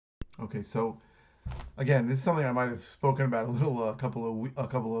Okay, so again, this is something I might have spoken about a couple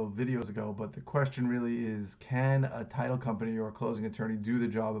of videos ago, but the question really is, can a title company or a closing attorney do the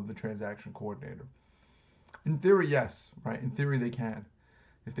job of the transaction coordinator? In theory, yes, right? In theory, they can.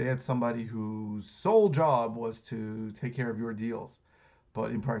 If they had somebody whose sole job was to take care of your deals,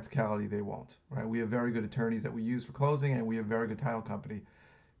 but in practicality, they won't, right? We have very good attorneys that we use for closing, and we have very good title company.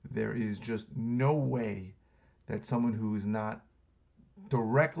 There is just no way that someone who is not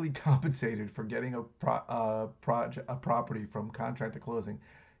directly compensated for getting a property from contract to closing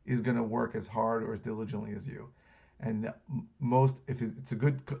is going to work as hard or as diligently as you. And most, if it's a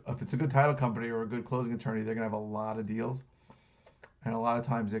good title company or a good closing attorney, they're going to have a lot of deals, and a lot of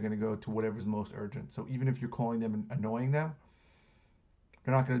times they're going to go to whatever's most urgent. So even if you're calling them and annoying them,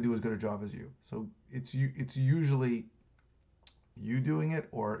 they're not going to do as good a job as you. So it's usually you doing it,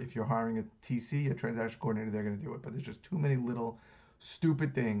 or if you're hiring a TC, a transaction coordinator, they're going to do it. But there's just too many little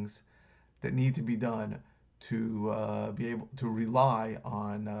stupid things that need to be done to be able to rely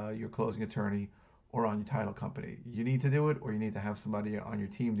on your closing attorney or on your title company. You need to do it, or you need to have somebody on your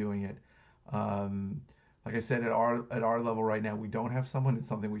team doing it. Um, like I said, at our level right now, we don't have someone. It's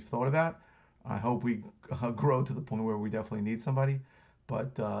something we've thought about. I hope we grow to the point where we definitely need somebody.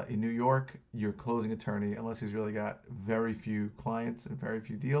 But in New York, your closing attorney, unless he's really got very few clients and very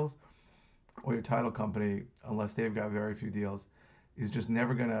few deals, or your title company, unless they've got very few deals, is just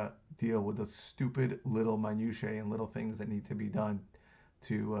never going to deal with the stupid little minutiae and little things that need to be done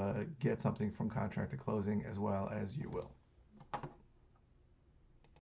to get something from contract to closing as well as you will.